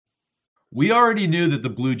We already knew that the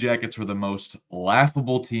Blue Jackets were the most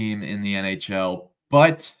laughable team in the NHL,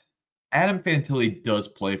 but Adam Fantilli does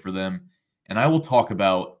play for them, and I will talk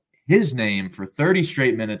about his name for 30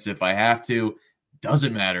 straight minutes if I have to.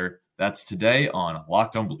 Doesn't matter. That's today on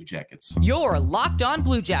Locked On Blue Jackets. You're Locked On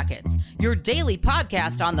Blue Jackets, your daily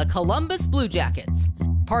podcast on the Columbus Blue Jackets,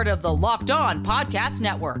 part of the Locked On Podcast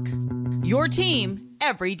Network. Your team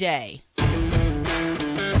every day.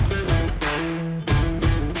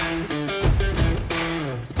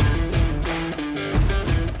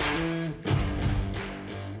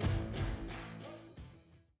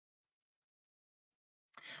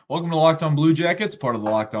 Welcome to Locked On Blue Jackets, part of the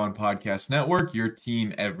Locked On Podcast Network, your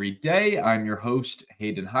team every day. I'm your host,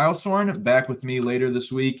 Hayden Heilsorn. Back with me later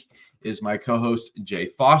this week is my co-host, Jay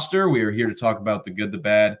Foster. We are here to talk about the good, the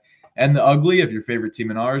bad, and the ugly of your favorite team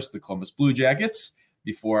and ours, the Columbus Blue Jackets.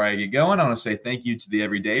 Before I get going, I want to say thank you to the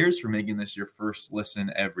everydayers for making this your first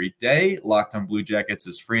listen every day. Locked On Blue Jackets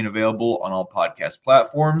is free and available on all podcast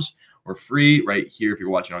platforms. We're free right here if you're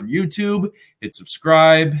watching on YouTube. Hit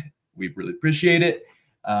subscribe. We really appreciate it.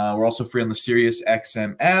 We're also free on the Sirius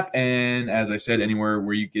XM app, and as I said, anywhere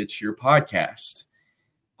where you get your podcast.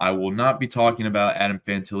 I will not be talking about Adam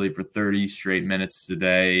Fantilli for 30 straight minutes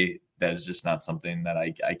today. That is just not something that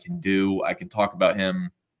I can do. I could talk about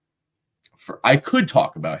him for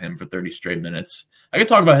 30 straight minutes. I could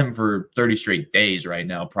talk about him for 30 straight days right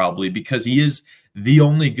now, probably, because he is the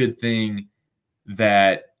only good thing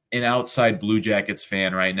that an outside Blue Jackets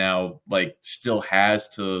fan right now, still has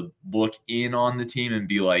to look in on the team and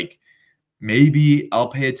be like, maybe I'll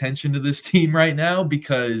pay attention to this team right now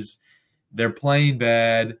because they're playing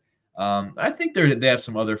bad. I think they have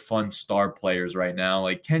some other fun star players right now.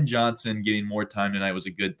 Like Ken Johnson getting more time tonight was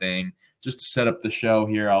a good thing. Just to set up the show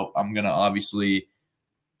here, I'm going to obviously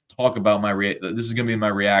talk about this is going to be my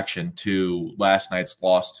reaction to last night's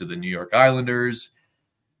loss to the New York Islanders.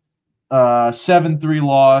 7-3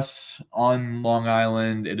 loss on Long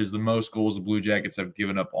Island. It is the most goals the Blue Jackets have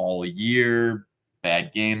given up all year.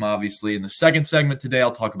 Bad game, obviously. In the second segment today,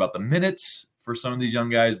 I'll talk about the minutes for some of these young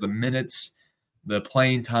guys. The minutes, the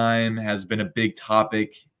playing time has been a big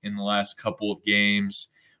topic in the last couple of games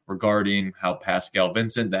regarding how Pascal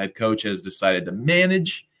Vincent, the head coach, has decided to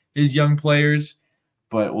manage his young players.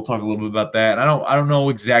 But we'll talk a little bit about that. I don't know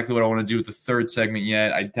exactly what I want to do with the third segment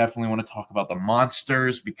yet. I definitely want to talk about the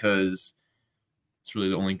monsters because it's really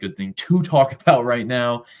the only good thing to talk about right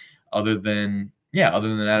now, other than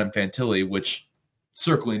Adam Fantilli, which,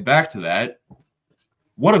 circling back to that,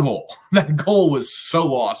 what a goal. That goal was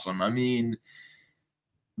so awesome. I mean,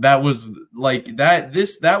 that was like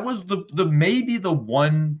that was the maybe the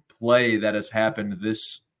one play that has happened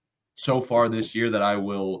so far this year that I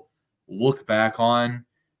will look back on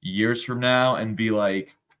years from now and be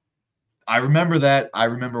like, I remember that. I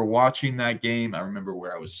remember watching that game. I remember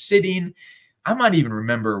where I was sitting. I might even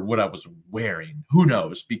remember what I was wearing. Who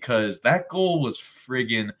knows? Because that goal was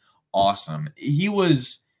friggin' awesome. He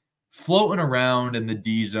was floating around in the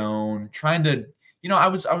D zone, trying to, I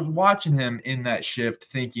was watching him in that shift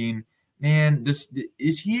thinking, man,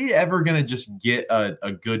 is he ever going to just get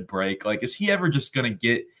a good break? Like, is he ever just going to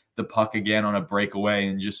get the puck again on a breakaway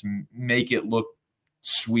and just make it look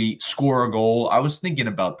sweet, score a goal? I was thinking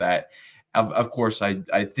about that. Of course,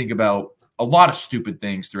 I think about a lot of stupid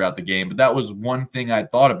things throughout the game, but that was one thing I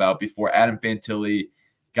thought about before Adam Fantilli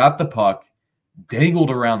got the puck,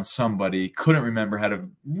 dangled around somebody, couldn't remember, had a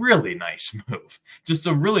really nice move. Just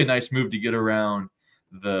a really nice move to get around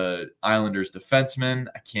the Islanders defenseman.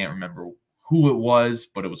 I can't remember who it was,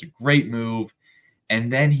 but it was a great move.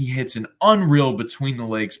 And then he hits an unreal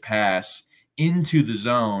between-the-legs pass into the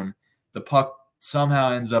zone. The puck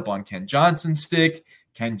somehow ends up on Ken Johnson's stick.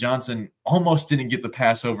 Ken Johnson almost didn't get the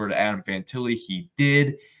pass over to Adam Fantilli. He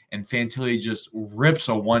did, and Fantilli just rips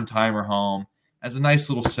a one-timer home as a nice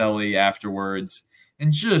little celly afterwards.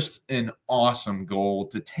 And just an awesome goal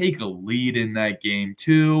to take a lead in that game,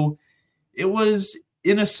 too. It was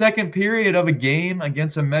in a second period of a game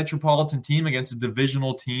against a metropolitan team, against a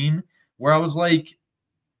divisional team, where I was like,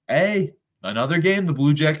 hey, another game the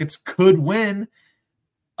Blue Jackets could win.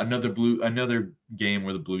 Another game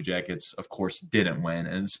where the Blue Jackets, of course, didn't win.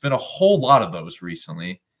 And it's been a whole lot of those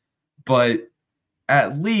recently. But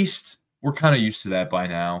at least we're kind of used to that by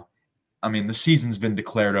now. I mean, the season's been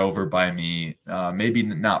declared over by me. Maybe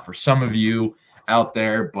not for some of you out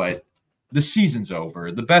there, but the season's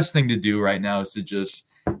over. The best thing to do right now is to just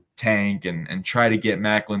tank and try to get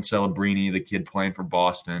Macklin Celebrini, the kid playing for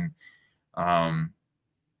Boston.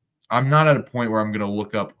 I'm not at a point where I'm going to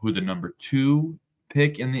look up who the number 2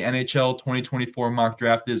 pick in the NHL 2024 mock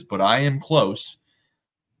draft is, but I am close.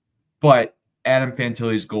 But Adam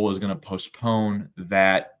Fantilli's goal is going to postpone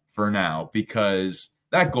that for now because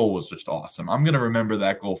that goal was just awesome. I'm going to remember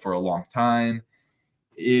that goal for a long time.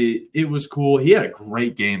 It was cool. He had a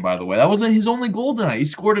great game, by the way. That wasn't his only goal tonight. He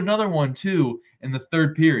scored another one, too, in the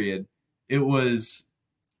third period. It was,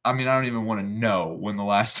 I mean, I don't even want to know when the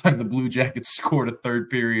last time the Blue Jackets scored a third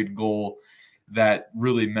period goal that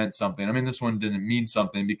really meant something. I mean, this one didn't mean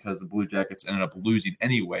something because the Blue Jackets ended up losing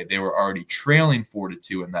anyway. They were already trailing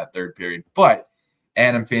 4-2 in that third period. But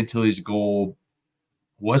Adam Fantilli's goal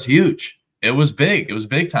was huge. It was big. It was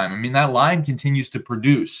big time. I mean, that line continues to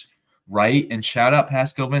produce, right? And shout out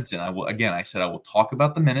Pascal Vincent. I said I will talk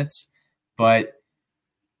about the minutes, and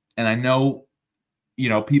I know,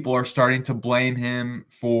 people are starting to blame him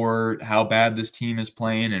for how bad this team is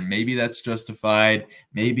playing, and maybe that's justified.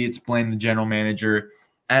 Maybe it's blame the general manager.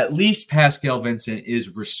 At least Pascal Vincent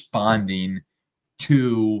is responding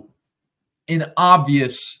to an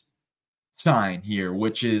obvious sign here,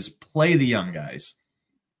 which is play the young guys.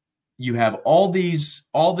 You have what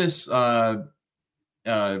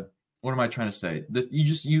am I trying to say?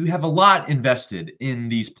 You have a lot invested in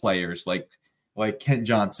these players like Kent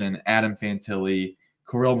Johnson, Adam Fantilli,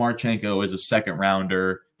 Kirill Marchenko is a second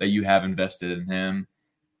rounder that you have invested in him.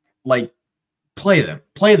 Like, play them.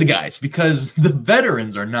 Play the guys because the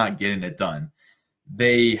veterans are not getting it done.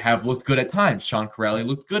 They have looked good at times. Sean Corrali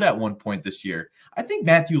looked good at one point this year. I think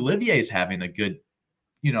Matthew Olivier is having a good,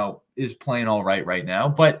 is playing all right now.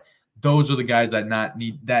 But those are the guys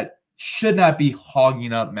that should not be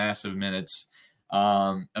hogging up massive minutes.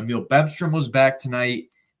 Emil Bemstrom was back tonight.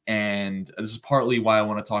 And this is partly why I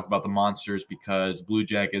want to talk about the monsters because Blue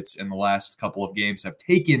Jackets in the last couple of games have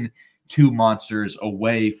taken two monsters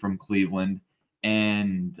away from Cleveland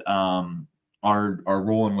and are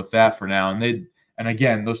rolling with that for now. And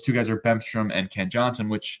again, those two guys are Bemstrom and Ken Johnson,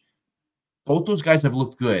 which both those guys have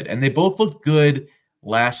looked good. And they both looked good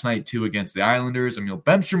last night too against the Islanders. Emil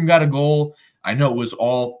Bemstrom got a goal. I know it was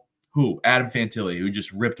all Adam Fantilli, who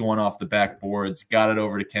just ripped one off the backboards, got it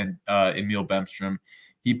over to Emil Bemstrom.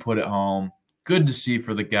 He put it home. Good to see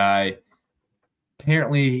for the guy.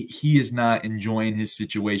 Apparently, he is not enjoying his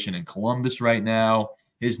situation in Columbus right now.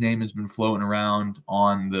 His name has been floating around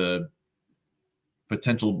on the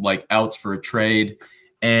potential outs for a trade,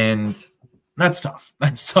 and that's tough.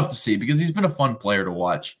 That's tough to see because he's been a fun player to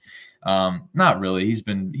watch. Not really. He's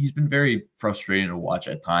been very frustrating to watch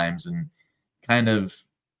at times, and kind of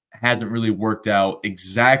hasn't really worked out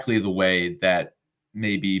exactly the way that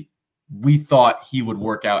maybe we thought he would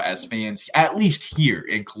work out as fans, at least here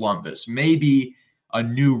in Columbus. Maybe a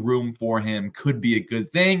new room for him could be a good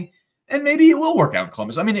thing, and maybe it will work out in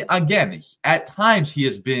Columbus. I mean, again, at times he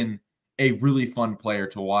has been a really fun player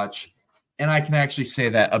to watch, and I can actually say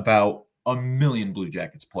that about a million Blue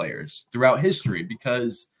Jackets players throughout history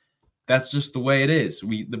because that's just the way it is.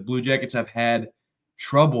 The Blue Jackets have had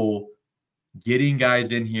trouble getting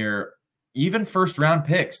guys in here, even first-round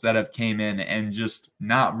picks that have came in and just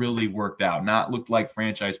not really worked out, not looked like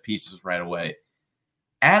franchise pieces right away.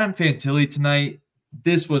 Adam Fantilli tonight,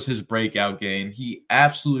 this was his breakout game. He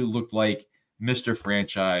absolutely looked like Mr.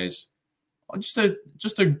 Franchise. Just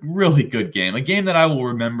a really good game, a game that I will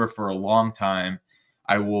remember for a long time.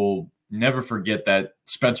 I will never forget that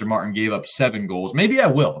Spencer Martin gave up 7 goals. Maybe I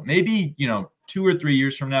will. Maybe, 2 or 3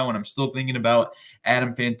 years from now when I'm still thinking about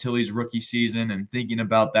Adam Fantilli's rookie season and thinking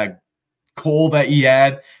about that goal that he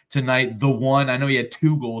had tonight, the one, I know he had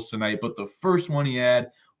 2 goals tonight, but the first one he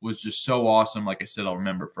had was just so awesome. Like I said, I'll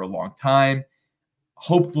remember for a long time.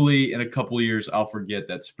 Hopefully in a couple of years, I'll forget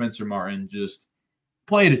that Spencer Martin just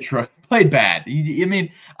played bad. I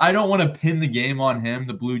mean, I don't want to pin the game on him.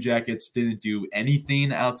 The Blue Jackets didn't do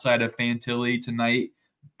anything outside of Fantilli tonight,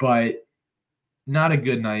 but not a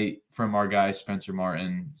good night from our guy, Spencer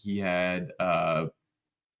Martin. He had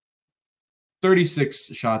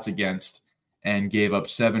 36 shots against and gave up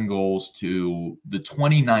 7 goals to the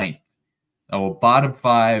 29th, a bottom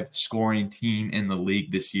 5 scoring team in the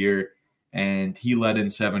league this year, and he let in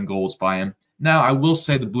 7 goals by him. Now, I will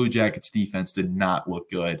say the Blue Jackets defense did not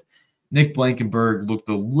look good. Nick Blankenburg looked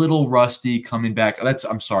a little rusty coming back. So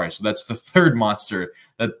that's the third monster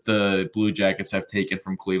that the Blue Jackets have taken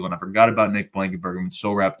from Cleveland. I forgot about Nick Blankenburg. I'm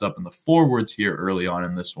so wrapped up in the forwards here early on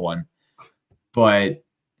in this one. But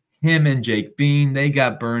him and Jake Bean, they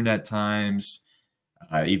got burned at times.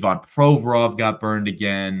 Ivan Provorov got burned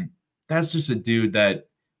again. That's just a dude that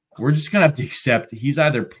we're just going to have to accept. He's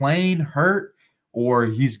either playing hurt or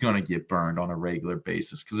he's going to get burned on a regular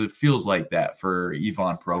basis because it feels like that for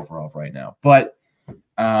Ivan Provorov right now. But,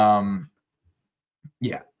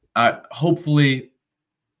 hopefully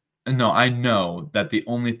 – no, I know that the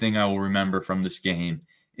only thing I will remember from this game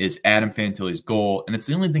is Adam Fantilli's goal. And it's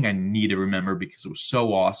the only thing I need to remember because it was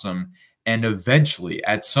so awesome. And eventually,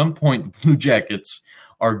 at some point, the Blue Jackets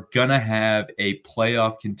are going to have a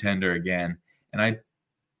playoff contender again. And I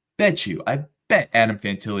bet Adam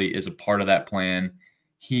Fantilli is a part of that plan.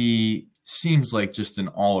 He seems like just an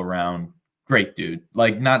all-around great dude.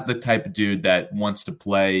 Like, not the type of dude that wants to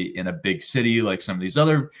play in a big city like some of these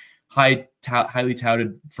other highly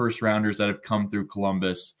touted first-rounders that have come through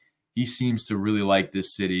Columbus. He seems to really like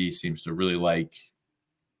this city. He seems to really like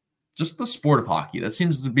just the sport of hockey. That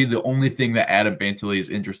seems to be the only thing that Adam Fantilli is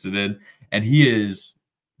interested in, and he is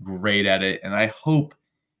great at it. And I hope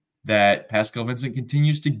that Pascal Vincent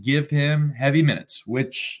continues to give him heavy minutes,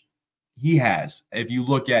 which he has. If you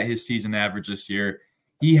look at his season average this year,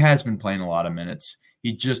 he has been playing a lot of minutes.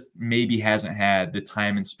 He just maybe hasn't had the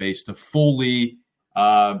time and space to fully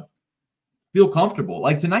feel comfortable.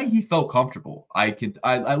 Like tonight, he felt comfortable.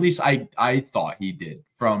 At least I thought he did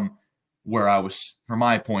from where I was, from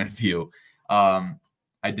my point of view. I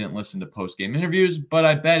didn't listen to post-game interviews, but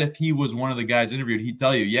I bet if he was one of the guys interviewed, he'd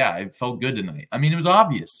tell you, yeah, it felt good tonight. I mean, it was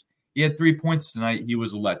obvious. He had 3 points tonight. He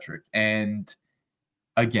was electric. And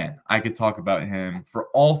again, I could talk about him for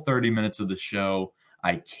all 30 minutes of the show.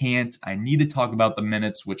 I can't. I need to talk about the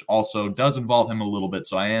minutes, which also does involve him a little bit,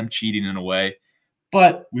 so I am cheating in a way.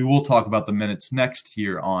 But we will talk about the minutes next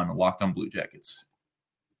here on Locked On Blue Jackets.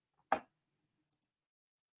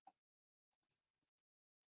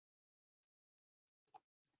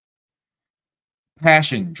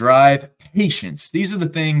 Passion, drive, patience. These are the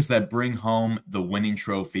things that bring home the winning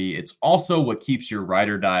trophy. It's also what keeps your ride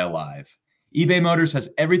or die alive. eBay Motors has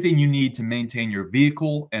everything you need to maintain your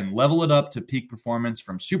vehicle and level it up to peak performance,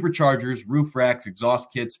 from superchargers, roof racks,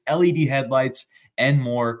 exhaust kits, LED headlights, and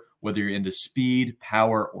more. Whether you're into speed,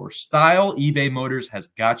 power, or style, eBay Motors has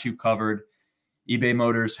got you covered. eBay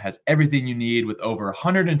Motors has everything you need with over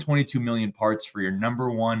 122 million parts for your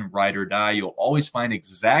number one ride or die. You'll always find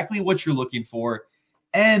exactly what you're looking for.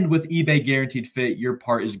 And with eBay Guaranteed Fit, your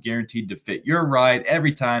part is guaranteed to fit your ride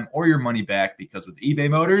every time or your money back, because with eBay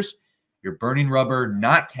Motors, you're burning rubber,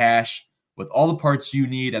 not cash. With all the parts you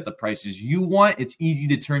need at the prices you want, it's easy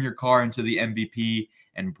to turn your car into the MVP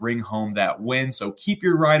and bring home that win. So keep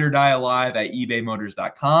your ride or die alive at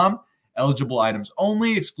ebaymotors.com. Eligible items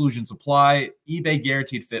only. Exclusions apply. eBay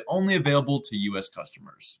Guaranteed Fit only available to U.S.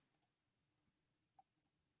 customers.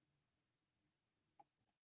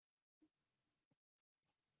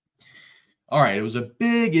 All right, it was a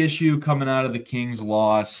big issue coming out of the Kings'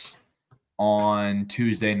 loss on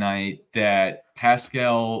Tuesday night that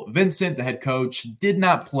Pascal Vincent, the head coach, did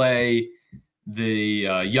not play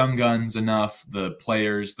the young guns enough, the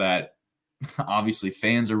players that obviously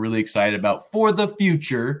fans are really excited about for the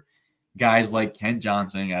future. Guys like Kent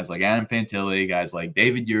Johnson, guys like Adam Fantilli, guys like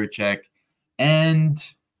David Juracek, and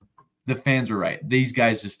the fans were right. These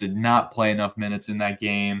guys just did not play enough minutes in that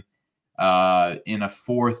game. In a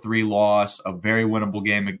 4-3 loss, a very winnable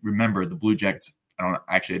game. Remember, the Blue Jackets, I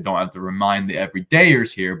don't have to remind the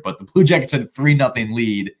everydayers here, but the Blue Jackets had a 3-0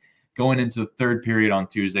 lead going into the third period on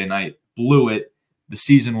Tuesday night, blew it. The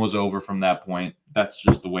season was over from that point. That's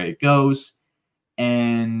just the way it goes.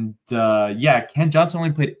 And Ken Johnson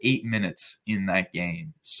only played 8 minutes in that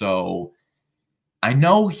game. So I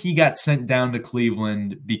know he got sent down to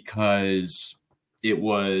Cleveland because it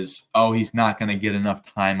was, he's not going to get enough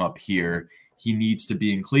time up here. He needs to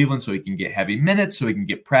be in Cleveland so he can get heavy minutes, so he can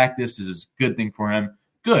get practice. This is a good thing for him.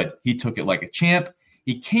 Good. He took it like a champ.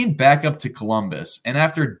 He came back up to Columbus, and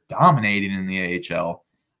after dominating in the AHL,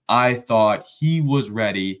 I thought he was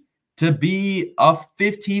ready to be a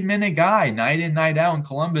 15-minute guy night in, night out in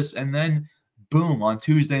Columbus. And then, boom, on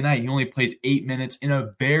Tuesday night, he only plays 8 minutes in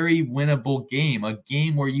a very winnable game, a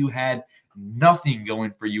game where you had nothing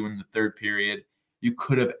going for you in the third period. You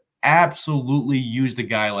could have absolutely used a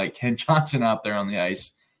guy like Ken Johnson out there on the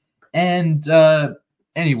ice. And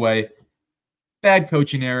anyway, bad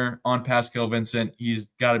coaching error on Pascal Vincent. He's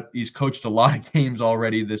coached a lot of games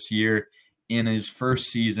already this year in his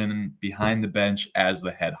first season behind the bench as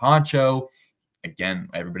the head honcho. Again,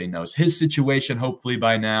 everybody knows his situation, hopefully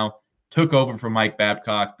by now. Took over from Mike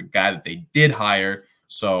Babcock, the guy that they did hire.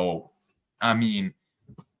 So, I mean,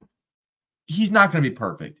 he's not going to be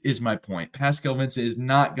perfect, is my point. Pascal Vincent is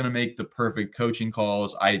not going to make the perfect coaching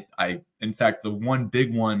calls. In fact, the one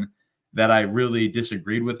big one that I really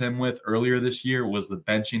disagreed with him with earlier this year was the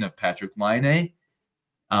benching of Patrick Laine.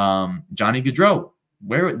 Johnny Gaudreau,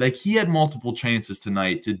 he had multiple chances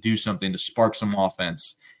tonight to do something to spark some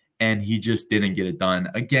offense, and he just didn't get it done.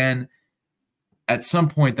 Again, at some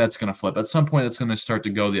point that's going to flip. At some point that's going to start to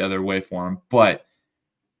go the other way for him. But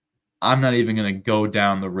I'm not even going to go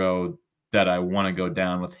down the road that I want to go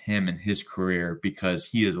down with him and his career because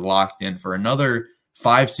he is locked in for another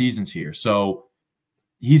 5 seasons here. So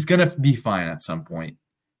he's going to be fine at some point.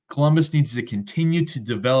 Columbus needs to continue to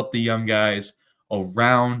develop the young guys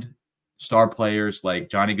around star players like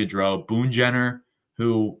Johnny Gaudreau, Boone Jenner,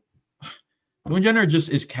 who Boone Jenner just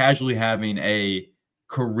is casually having a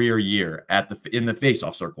career year in the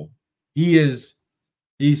faceoff circle. He's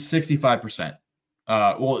 65%.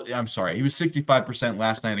 I'm sorry. He was 65%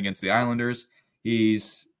 last night against the Islanders.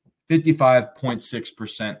 He's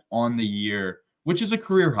 55.6% on the year, which is a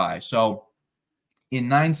career high. So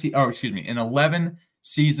in 11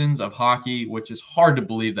 seasons of hockey, which is hard to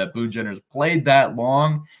believe that Boone Jenner's played that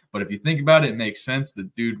long. But if you think about it, it makes sense. The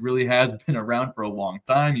dude really has been around for a long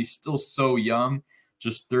time. He's still so young,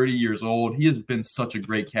 just 30 years old. He has been such a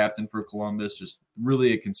great captain for Columbus, just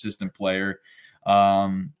really a consistent player.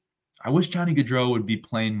 I wish Johnny Gaudreau would be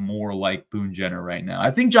playing more like Boone Jenner right now. I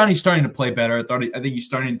think Johnny's starting to play better. I think he's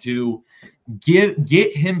starting to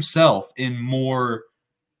get himself in more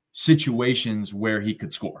situations where he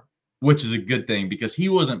could score, which is a good thing because he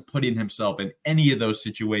wasn't putting himself in any of those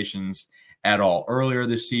situations at all. Earlier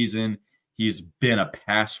this season, he's been a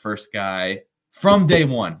pass-first guy from day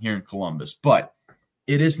one here in Columbus, but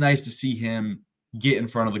it is nice to see him get in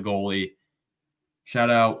front of the goalie. Shout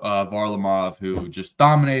out Varlamov, who just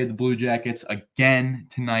dominated the Blue Jackets again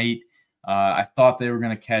tonight. I thought they were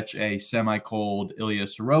going to catch a semi-cold Ilya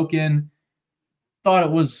Sorokin. Thought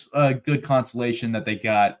it was a good consolation that they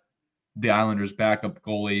got the Islanders' backup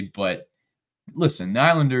goalie, but listen, the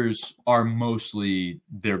Islanders are mostly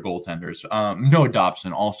their goaltenders. Noah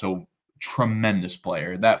Dobson, also tremendous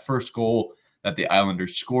player. That first goal that the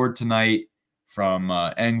Islanders scored tonight from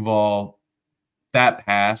Engvall, that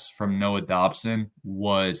pass from Noah Dobson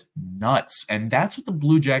was nuts. And that's what the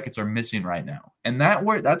Blue Jackets are missing right now. And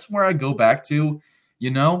that's where I go back to,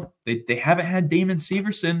 they haven't had Damon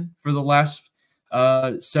Severson for the last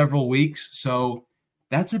several weeks. So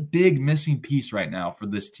that's a big missing piece right now for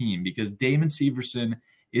this team because Damon Severson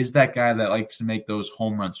is that guy that likes to make those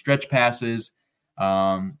home run stretch passes.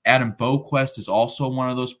 Adam Boquist is also one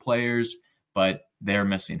of those players, but they're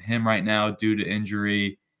missing him right now due to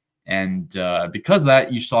injury. And because of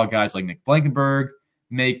that, you saw guys like Nick Blankenberg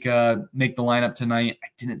make the lineup tonight. I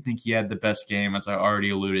didn't think he had the best game, as I already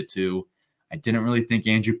alluded to. I didn't really think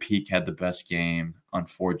Andrew Peeke had the best game,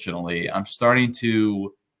 unfortunately. I'm starting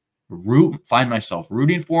to find myself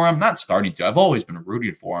rooting for him. Not starting to. I've always been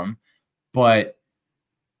rooting for him. But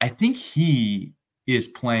I think he is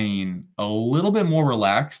playing a little bit more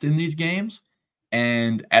relaxed in these games,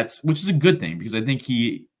 which is a good thing because I think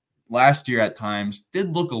he last year at times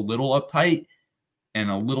did look a little uptight and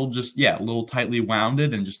a little tightly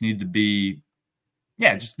wounded and just needed to be,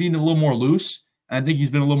 just being a little more loose. And I think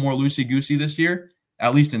he's been a little more loosey-goosey this year,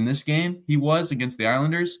 at least in this game he was against the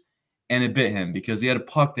Islanders, and it bit him because he had a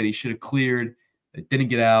puck that he should have cleared that didn't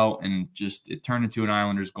get out and just it turned into an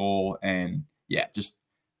Islanders goal. And just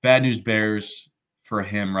bad news bears for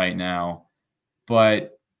him right now.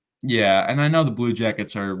 But yeah, and I know the Blue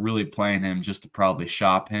Jackets are really playing him just to probably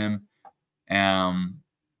shop him.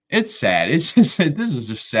 It's sad. It's just this is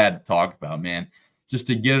just sad to talk about, man. Just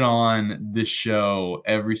to get on this show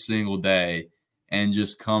every single day and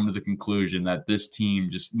just come to the conclusion that this team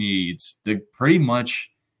just needs to pretty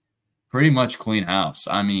much clean house.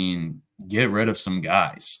 I mean, get rid of some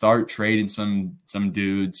guys, start trading some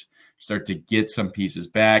dudes, start to get some pieces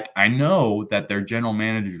back. I know that their general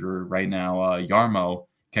manager right now, Jarmo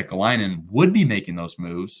Kekalainen, would be making those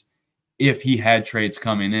moves if he had trades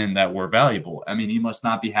coming in that were valuable. I mean, he must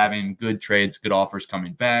not be having good trades, good offers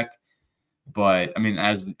coming back. But, I mean,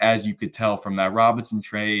 as you could tell from that Robinson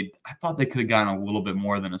trade, I thought they could have gotten a little bit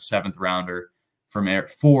more than a 7th rounder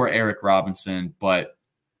for Eric Robinson. But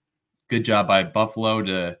good job by Buffalo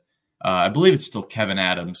to I believe it's still Kevin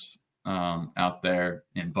Adams out there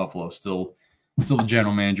in Buffalo, still the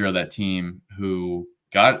general manager of that team, who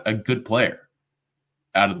got a good player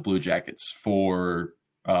out of the Blue Jackets for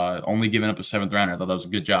only giving up a 7th rounder. I thought that was a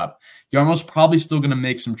good job. Yarmo's probably still going to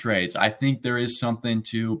make some trades. I think there is something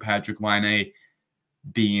to Patrick Laine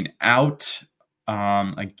being out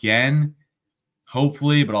again,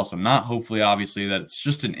 hopefully, but also not hopefully, obviously, that it's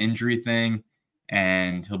just an injury thing,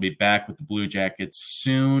 and he'll be back with the Blue Jackets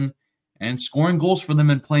soon and scoring goals for them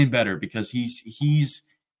and playing better because he's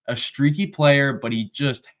a streaky player, but he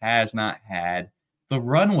just has not had the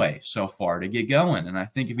runway so far to get going. And I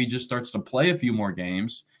think if he just starts to play a few more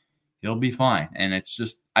games, he'll be fine. And it's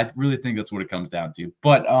just, I really think that's what it comes down to.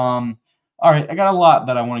 But, all right, I got a lot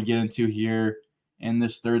that I want to get into here in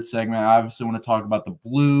this third segment. I obviously want to talk about the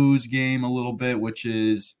Blues game a little bit, which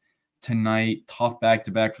is tonight. Tough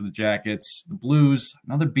back-to-back for the Jackets. The Blues,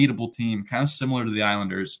 another beatable team, kind of similar to the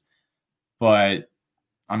Islanders, but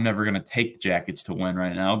I'm never going to take the Jackets to win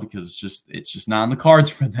right now because it's just not in the cards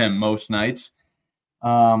for them most nights.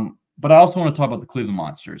 But I also want to talk about the Cleveland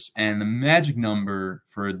Monsters, and the magic number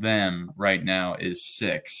for them right now is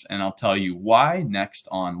 6, and I'll tell you why next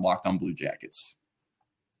on Locked on Blue Jackets.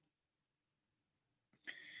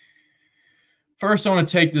 First, I want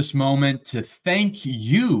to take this moment to thank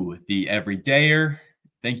you, the everydayer.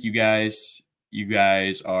 Thank you guys. You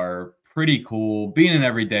guys are pretty cool. Being an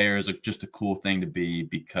everydayer is just a cool thing to be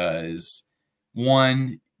because,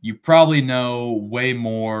 one, you probably know way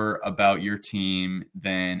more about your team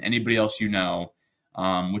than anybody else you know,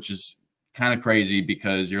 which is kind of crazy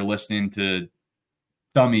because you're listening to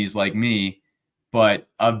dummies like me. But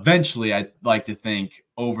eventually, I'd like to think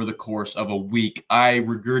over the course of a week, I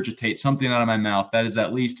regurgitate something out of my mouth that is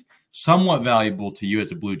at least somewhat valuable to you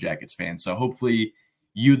as a Blue Jackets fan. So hopefully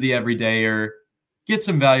you, the everydayer, get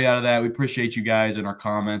some value out of that. We appreciate you guys in our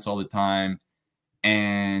comments all the time.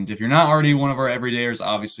 And if you're not already one of our everydayers,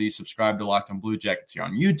 obviously subscribe to Locked on Blue Jackets here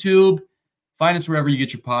on YouTube. Find us wherever you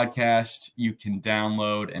get your podcast. You can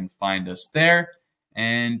download and find us there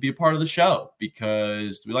and be a part of the show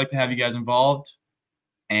because we like to have you guys involved.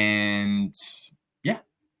 And yeah,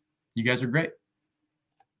 you guys are great.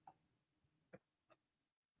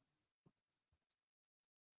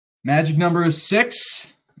 Magic number is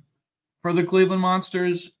 6 for the Cleveland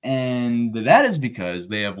Monsters, and that is because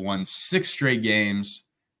they have won 6 straight games.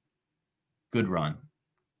 Good run.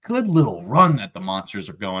 Good little run that the Monsters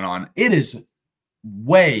are going on. It is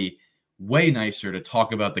way, way nicer to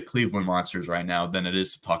talk about the Cleveland Monsters right now than it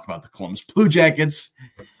is to talk about the Columbus Blue Jackets,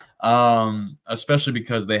 especially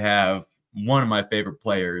because they have one of my favorite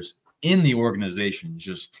players in the organization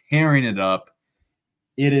just tearing it up.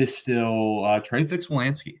 It is still Trey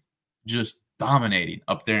Fix-Wolansky just dominating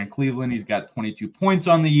up there in Cleveland. He's got 22 points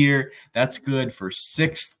on the year. That's good for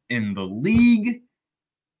 6th in the league.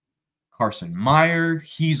 Carson Meyer,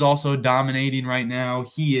 he's also dominating right now.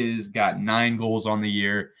 He has got 9 goals on the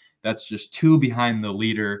year. That's just 2 behind the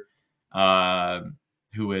leader,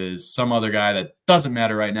 who is some other guy that doesn't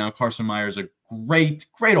matter right now. Carson Meyer is a great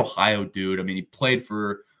Ohio dude. I mean, he played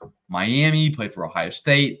for Miami, played for Ohio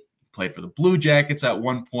State, played for the Blue Jackets at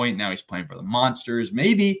one point. Now he's playing for the Monsters.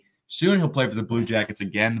 Maybe soon he'll play for the Blue Jackets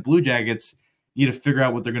again. The Blue Jackets need to figure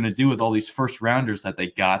out what they're going to do with all these first-rounders that they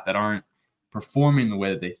got that aren't performing the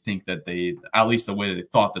way that they think that they, at least the way that they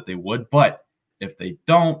thought that they would. But if they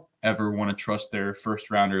don't ever want to trust their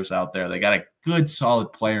first-rounders out there, they got a good,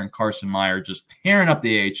 solid player in Carson Meyer just tearing up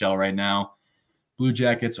the AHL right now. Blue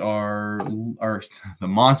Jackets are the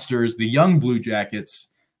Monsters, the young Blue Jackets,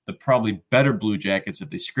 the probably better Blue Jackets if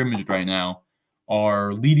they scrimmaged right now,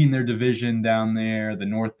 are leading their division down there, the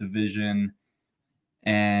North Division.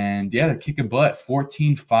 And yeah, they're kicking butt,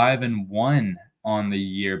 14-5-1 on the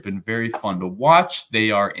year. Been very fun to watch.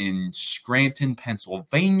 They are in Scranton,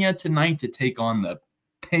 Pennsylvania tonight to take on the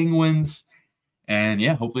Penguins. And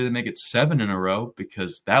yeah, hopefully they make it 7 in a row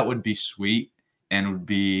because that would be sweet and would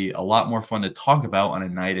be a lot more fun to talk about on a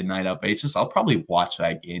night in, night out basis. I'll probably watch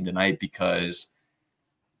that game tonight because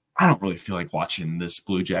I don't really feel like watching this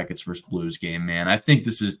Blue Jackets versus Blues game, man. I think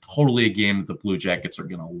this is totally a game that the Blue Jackets are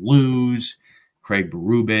going to lose. Craig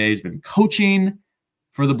Berube has been coaching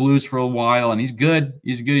for the Blues for a while, and he's good.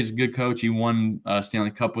 He's a good coach. He won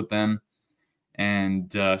Stanley Cup with them.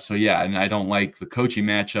 And so, yeah, and I don't like the coaching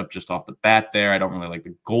matchup just off the bat there. I don't really like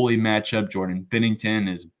the goalie matchup. Jordan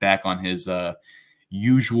Binnington is back on his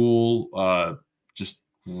usual just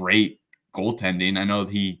great goaltending. I know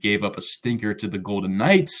he gave up a stinker to the Golden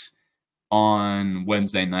Knights on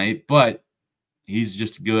Wednesday night, but he's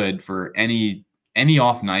just good for any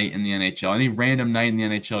off night in the NHL, any random night in the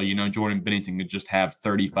NHL. You know, Jordan Binnington could just have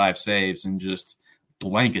 35 saves and just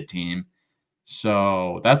blank a team.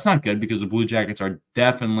 So that's not good because the Blue Jackets are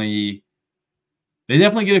definitely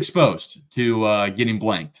get exposed to getting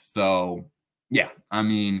blanked. So yeah, I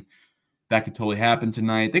mean, that could totally happen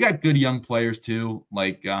tonight. They got good young players too.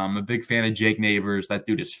 Like I'm a big fan of Jake Neighbors. That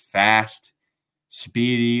dude is fast,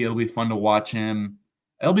 speedy. It'll be fun to watch him.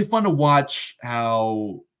 It'll be fun to watch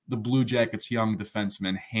how the Blue Jackets young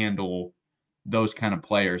defensemen handle those kind of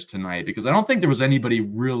players tonight because I don't think there was anybody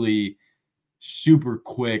really super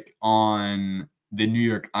quick on the New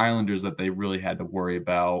York Islanders that they really had to worry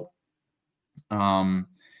about.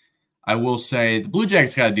 I will say the Blue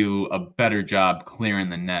Jackets got to do a better job clearing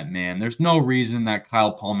the net, man. There's no reason that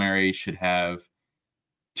Kyle Palmieri should have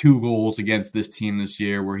 2 goals against this team this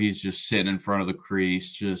year where he's just sitting in front of the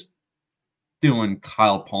crease, just doing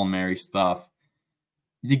Kyle Palmieri stuff.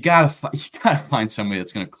 you gotta find somebody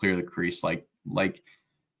that's gonna clear the crease. Like,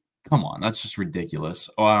 come on, that's just ridiculous.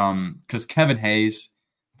 Because Kevin Hayes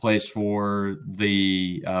plays for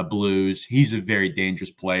the Blues. He's a very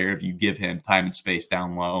dangerous player if you give him time and space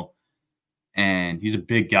down low, and he's a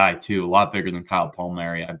big guy too, a lot bigger than Kyle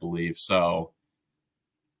Palmieri, I believe. So,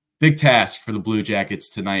 big task for the Blue Jackets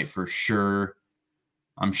tonight for sure.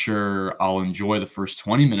 I'm sure I'll enjoy the first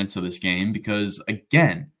 20 minutes of this game because,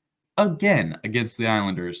 again, against the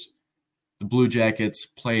Islanders, the Blue Jackets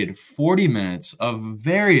played 40 minutes of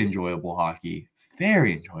very enjoyable hockey.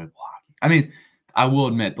 Very enjoyable hockey. I mean, I will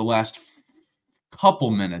admit the last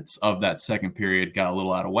couple minutes of that second period got a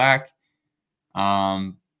little out of whack.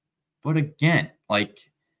 But again,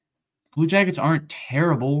 like, Blue Jackets aren't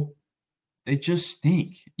terrible. They just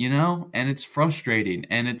stink, and it's frustrating.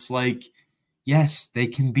 And it's like, yes, they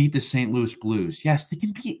can beat the St. Louis Blues. Yes, they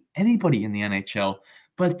can beat anybody in the NHL,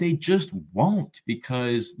 but they just won't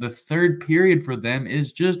because the third period for them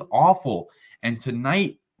is just awful. And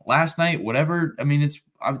tonight, last night, whatever, I mean, it's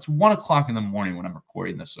 1 o'clock in the morning when I'm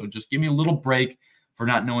recording this. So just give me a little break for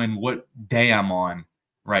not knowing what day I'm on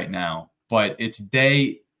right now. But it's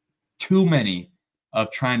day too many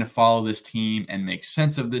of trying to follow this team and make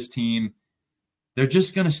sense of this team. They're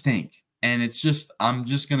just going to stink. And I'm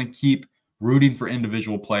just going to keep rooting for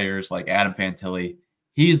individual players like Adam Fantilli.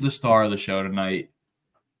 He's the star of the show tonight.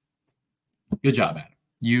 Good job, Adam.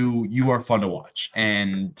 You are fun to watch.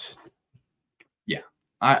 And yeah,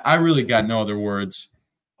 I really got no other words.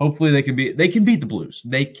 Hopefully they can beat the Blues.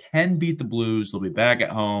 They can beat the Blues. They'll be back at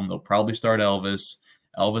home. They'll probably start Elvis.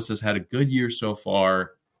 Elvis has had a good year so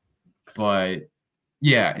far. But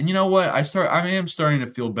yeah, and you know what? I am starting to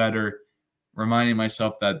feel better, reminding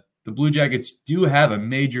myself that the Blue Jackets do have a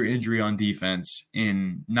major injury on defense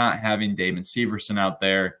in not having Damon Severson out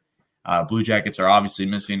there. Blue Jackets are obviously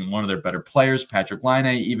missing one of their better players, Patrick Laine,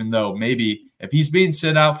 even though maybe if he's being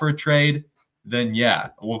sent out for a trade, then yeah,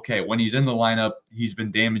 okay, when he's in the lineup, he's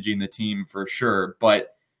been damaging the team for sure. But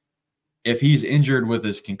if he's injured with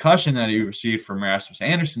his concussion that he received from Rasmus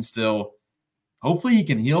Anderson still, hopefully he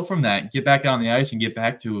can heal from that, get back on the ice, and get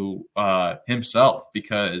back to himself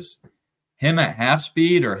because him at half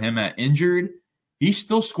speed or him at injured, he's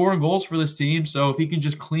still scoring goals for this team. So if he can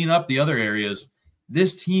just clean up the other areas,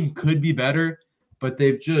 this team could be better, but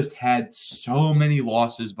they've just had so many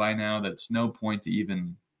losses by now that it's no point to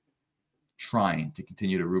even trying to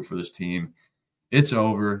continue to root for this team. It's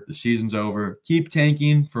over. The season's over. Keep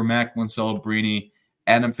tanking for Macklin Celebrini.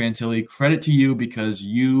 Adam Fantilli, credit to you because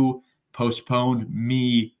you postponed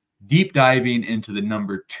me deep diving into the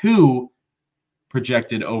number 2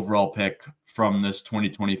 projected overall pick from this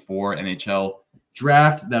 2024 NHL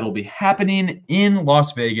draft that'll be happening in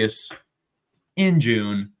Las Vegas in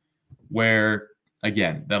June, where,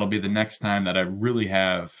 again, that'll be the next time that I really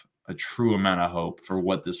have a true amount of hope for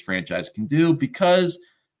what this franchise can do because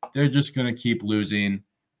they're just going to keep losing.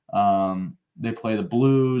 They play the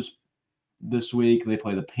Blues this week. They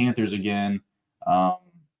play the Panthers again. That'll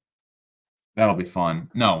be fun.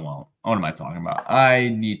 No, well, what am I talking about? I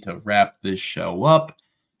need to wrap this show up.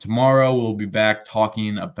 Tomorrow we'll be back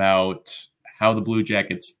talking about how the Blue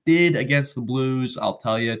Jackets did against the Blues. I'll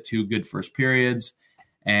tell you, 2 good first periods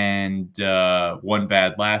and 1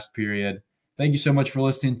 bad last period. Thank you so much for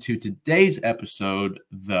listening to today's episode,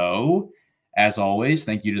 though. As always,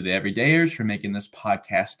 thank you to the Everydayers for making this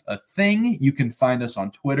podcast a thing. You can find us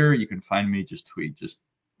on Twitter. You can find me, just tweet. Just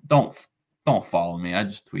don't follow me. I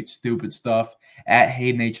just tweet stupid stuff at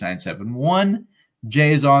HaydenH971.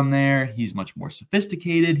 Jay is on there. He's much more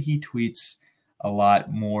sophisticated. He tweets a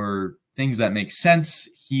lot more things that make sense.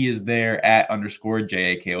 He is there at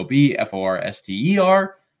 _JAKOBFORSTER.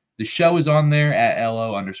 The show is on there at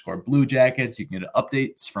LO_Blue Jackets. You can get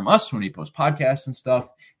updates from us when we post podcasts and stuff.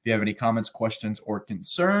 If you have any comments, questions, or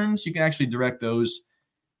concerns, you can actually direct those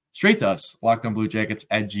straight to us,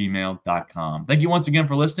 lockedonbluejackets@gmail.com. Thank you once again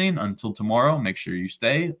for listening. Until tomorrow, make sure you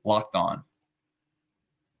stay locked on.